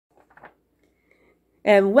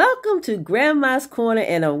And welcome to Grandma's Corner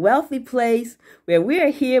in a Wealthy Place, where we are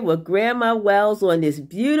here with Grandma Wells on this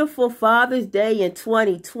beautiful Father's Day in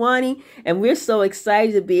 2020. And we're so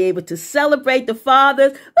excited to be able to celebrate the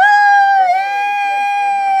fathers. Woo!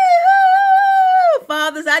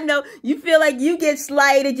 Fathers, I know you feel like you get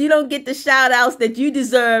slighted. You don't get the shout outs that you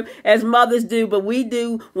deserve as mothers do, but we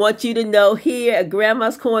do want you to know here at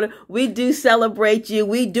Grandma's Corner, we do celebrate you.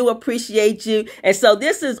 We do appreciate you. And so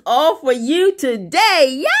this is all for you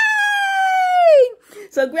today. Yay!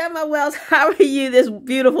 So Grandma Wells, how are you this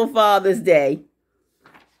beautiful Father's Day?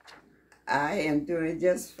 I am doing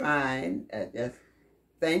just fine. Just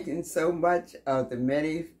thanking so much of the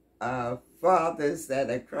many fathers that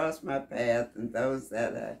have crossed my path, and those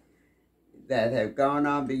that have gone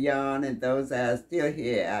on beyond, and those that are still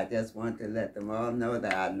here. I just want to let them all know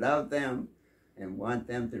that I love them and want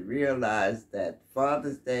them to realize that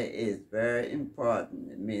Father's Day is very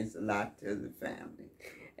important. It means a lot to the family.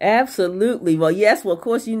 Absolutely. Well, yes. Well, of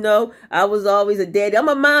course, you know, I was always a daddy. I'm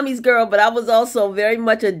a mommy's girl, but I was also very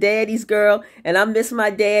much a daddy's girl. And I miss my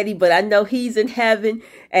daddy, but I know he's in heaven.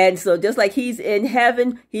 And so just like he's in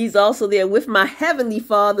heaven, he's also there with my heavenly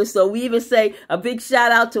Father. So we even say a big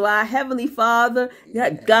shout out to our heavenly Father.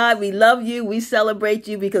 Yes. God, we love you. We celebrate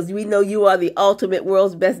you because we know you are the ultimate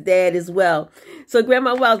world's best dad as well. So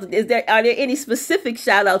Grandma Wells, are there any specific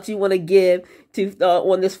shout outs you want to give to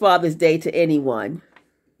on this Father's Day to anyone?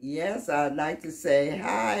 Yes, I'd like to say,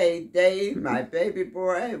 hi, Dave, my baby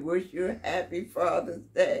boy. I wish you a happy Father's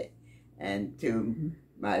Day. And to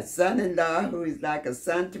my son-in-law, who is like a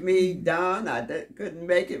son to me, Don, couldn't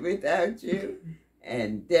make it without you.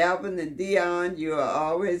 And Delvin and Dion, you are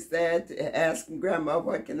always there to asking Grandma,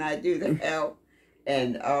 what can I do to help?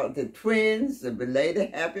 And all the twins, a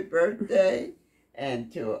belated happy birthday.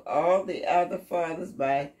 And to all the other fathers,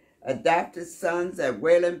 my adopted sons at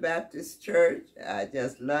Wayland Baptist Church, I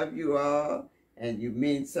just love you all, and you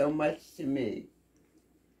mean so much to me.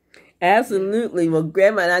 Absolutely. Well,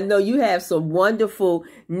 Grandma, I know you have some wonderful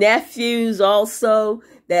nephews also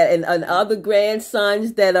and other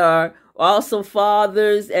grandsons that are also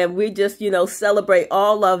fathers, and we just, celebrate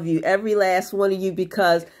all of you, every last one of you,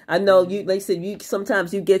 because I know you, like I said,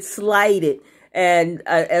 sometimes you get slighted and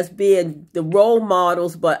as being the role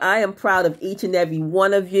models, but I am proud of each and every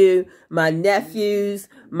one of you, my nephews,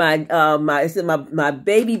 my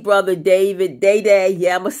baby brother David, Day-Day.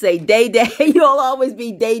 Yeah, I'm gonna say Day-Day. You'll always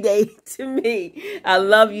be Day-Day to me. I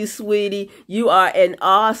love you, sweetie. You are an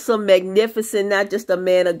awesome, magnificent, not just a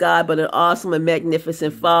man of God, but an awesome and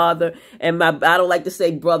magnificent father. And I don't like to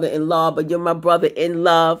say brother-in-law, but you're my brother in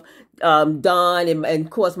love, Don, and of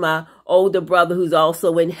course my older brother who's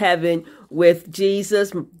also in heaven with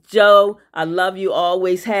Jesus. Joe, I love you,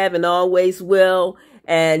 always have and always will.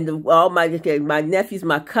 And all my nephews,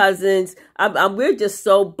 my cousins, we're just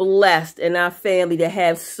so blessed in our family to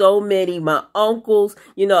have so many. My uncles,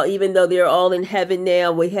 even though they're all in heaven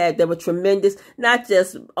now, they were tremendous, not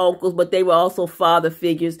just uncles, but they were also father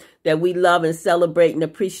figures that we love and celebrate and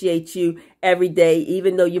appreciate you every day.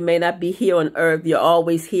 Even though you may not be here on earth, you're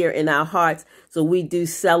always here in our hearts. So we do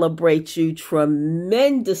celebrate you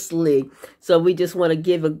tremendously. So we just want to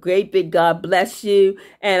give a great big God bless you.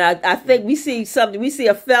 And I think we see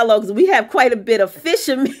a fellow, because we have quite a bit of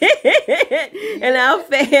fishermen in our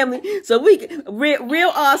family. So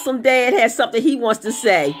real awesome dad has something he wants to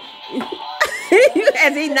say.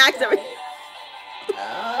 As he knocks her.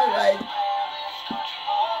 All right.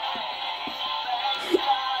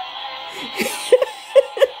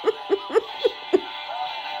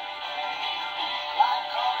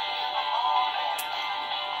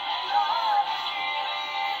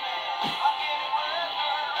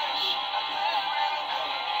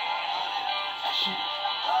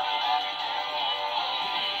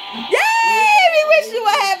 Yay! We wish you a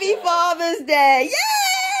happy Father's Day.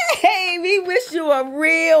 Yay! We wish you a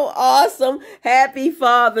real awesome happy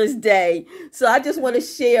Father's Day. So I just want to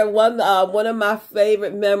share one of my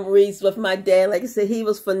favorite memories with my dad. Like I said, he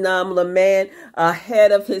was phenomenal, a man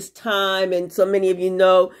ahead of his time. And so many of you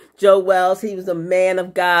know Joe Wells. He was a man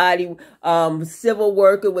of God. He civil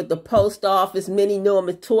worker with the post office. Many knew him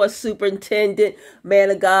as tour superintendent,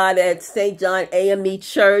 man of God at St. John AME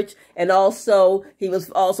Church. And also, he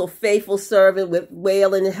was also faithful servant with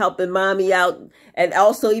Wayland and helping mommy out. And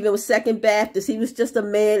also even with Second Baptist, he was just a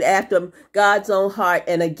man after God's own heart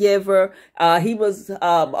and a giver. He was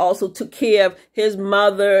also took care of his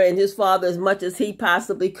mother and his father as much as he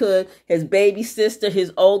possibly could. His baby sister,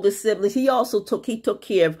 his older siblings. He took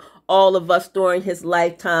care of all of us during his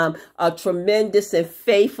lifetime. A tremendous and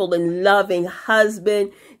faithful and loving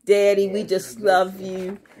husband. Daddy, we just love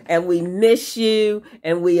you. and we miss you,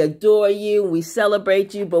 and we adore you, and we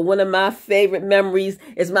celebrate you. But one of my favorite memories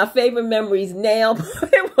is my favorite memories now.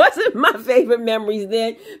 It wasn't my favorite memories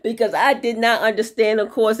then, because I did not understand, of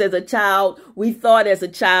course, as a child. We thought as a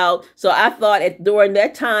child. So I thought during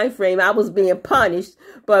that time frame, I was being punished.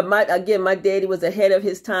 But my daddy was ahead of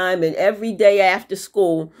his time. And every day after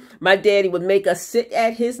school, my daddy would make us sit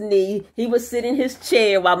at his knee. He would sit in his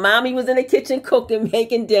chair while mommy was in the kitchen cooking,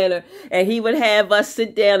 making dinner. And he would have us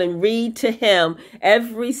sit down and read to him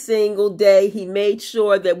every single day. He made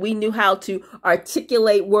sure that we knew how to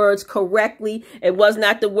articulate words correctly. It was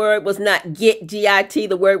not, the word was not get, G-I-T.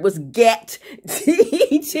 The word was get,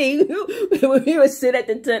 T-E-T. We would sit at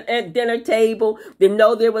the dinner table.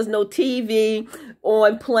 No, there was no TV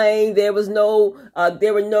on playing. There were no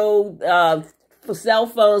for cell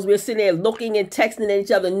phones. We were sitting there looking and texting at each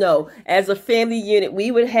other. No, as a family unit, we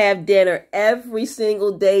would have dinner every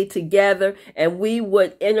single day together, and we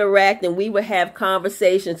would interact, and we would have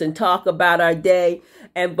conversations and talk about our day.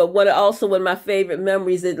 But one of my favorite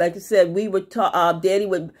memories is, like I said, we would talk. Daddy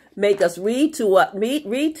would make us read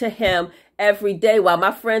to him every day while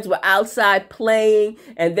my friends were outside playing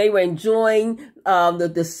and they were enjoying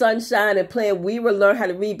the sunshine and playing. We would learn how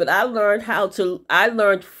to read, but I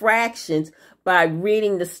learned fractions by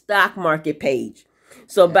reading the stock market page.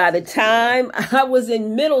 So by the time I was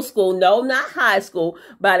in middle school, no, not high school,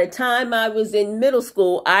 by the time I was in middle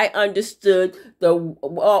school, I understood the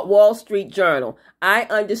Wall Street Journal. I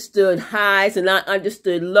understood highs and I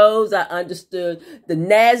understood lows. I understood the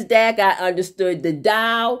NASDAQ. I understood the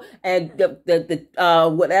Dow and the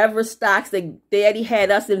whatever stocks that Daddy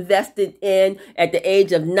had us invested in at the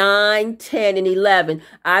age of 9, 10, and 11.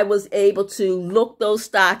 I was able to look those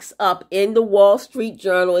stocks up in the Wall Street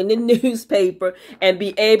Journal, in the newspaper, and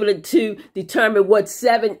be able to determine what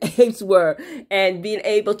 7/8 were, and being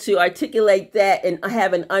able to articulate that and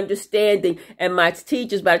have an understanding. And my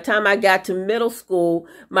teachers, by the time I got to middle school,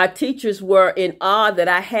 my teachers were in awe that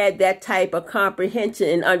I had that type of comprehension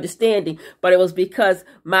and understanding. But it was because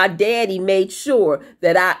my daddy made sure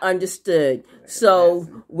that I understood. So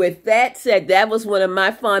with that said, that was one of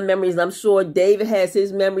my fond memories. I'm sure David has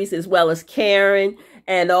his memories, as well as Karen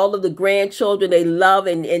and all of the grandchildren. They love,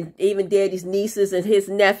 and even Daddy's nieces and his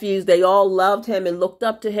nephews, they all loved him and looked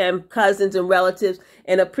up to him, cousins and relatives,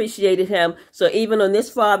 and appreciated him. So even on this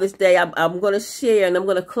Father's Day, I'm going to share, and I'm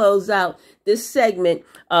going to close out this segment,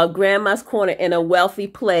 Grandma's Corner in a Wealthy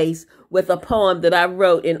Place, with a poem that I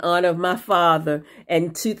wrote in honor of my father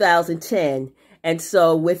in 2010. And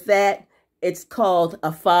so with that, it's called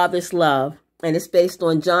A Father's Love. And it's based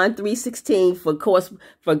on John 3:16.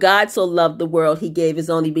 For God so loved the world, he gave his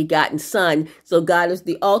only begotten son. So God is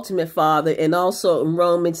the ultimate father. And also in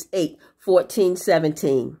Romans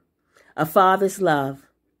 8:14-17. A father's love.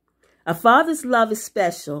 A father's love is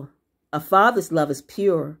special. A father's love is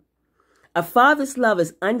pure. A father's love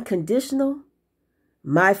is unconditional.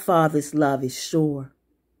 My father's love is sure.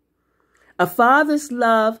 A father's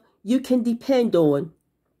love you can depend on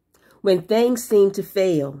when things seem to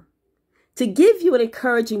fail, to give you an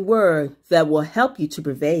encouraging word that will help you to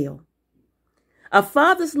prevail. A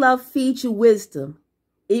father's love feeds you wisdom,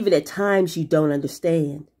 even at times you don't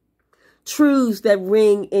understand. Truths that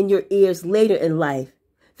ring in your ears later in life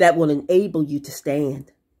that will enable you to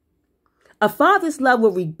stand. A father's love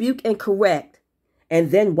will rebuke and correct, and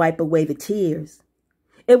then wipe away the tears.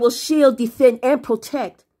 It will shield, defend, and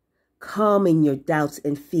protect, calming your doubts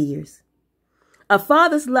and fears. A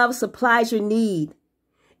father's love supplies your need,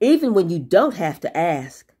 even when you don't have to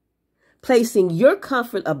ask, placing your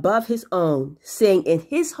comfort above his own, saying in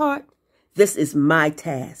his heart, this is my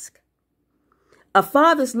task. A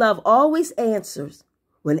father's love always answers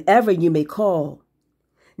whenever you may call,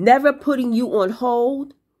 never putting you on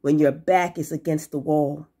hold when your back is against the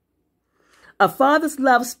wall. A father's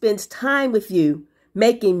love spends time with you,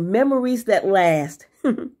 making memories that last,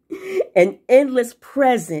 an endless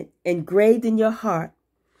present engraved in your heart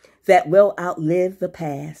that will outlive the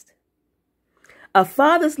past. A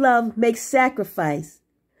father's love makes sacrifice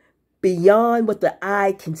beyond what the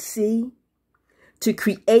eye can see to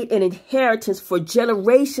create an inheritance for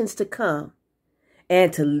generations to come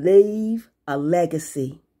and to leave a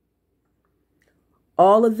legacy.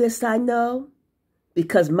 All of this I know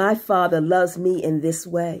because my father loves me in this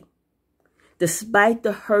way. Despite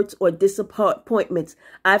the hurts or disappointments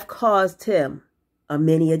I've caused him a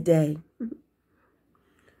many a day.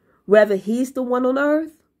 Whether he's the one on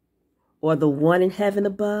earth or the one in heaven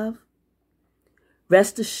above,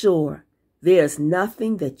 rest assured there's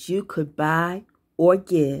nothing that you could buy or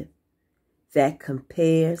give that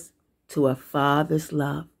compares to a father's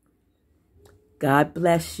love. God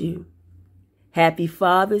bless you. Happy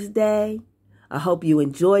Father's Day. I hope you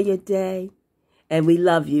enjoy your day. And we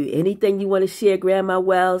love you. Anything you want to share, Grandma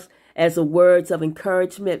Wells, as a words of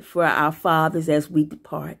encouragement for our fathers as we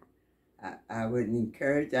depart? I would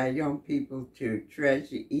encourage our young people to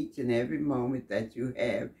treasure each and every moment that you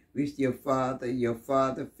have with your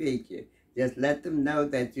father figure. Just let them know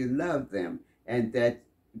that you love them and that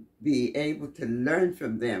be able to learn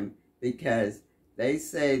from them, because they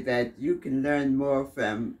say that you can learn more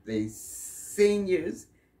from the seniors.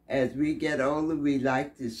 As we get older, we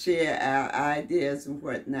like to share our ideas and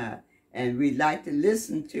whatnot, and we like to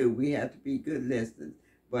listen too. We have to be good listeners.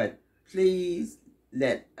 But please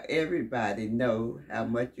let everybody know how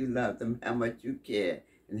much you love them, how much you care,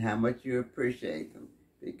 and how much you appreciate them,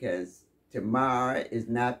 because tomorrow is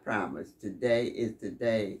not promised. Today is the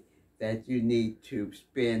day that you need to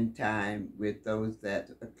spend time with those that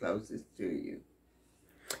are closest to you.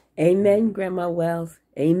 Amen, Grandma Wells.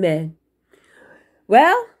 Amen.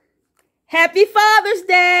 Well, happy Father's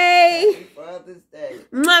Day. Happy Father's Day.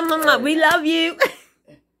 Mwah, mwah, mwah. We love you.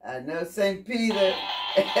 I know St. Peter.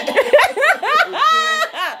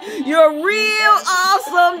 You're real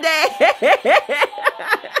awesome, Dad.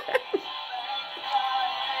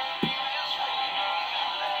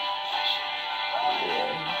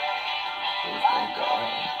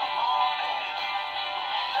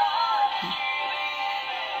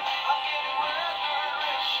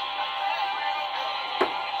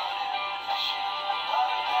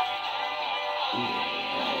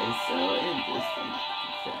 It's so interesting.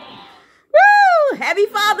 Woo! Happy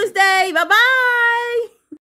Father's Day. Bye-bye.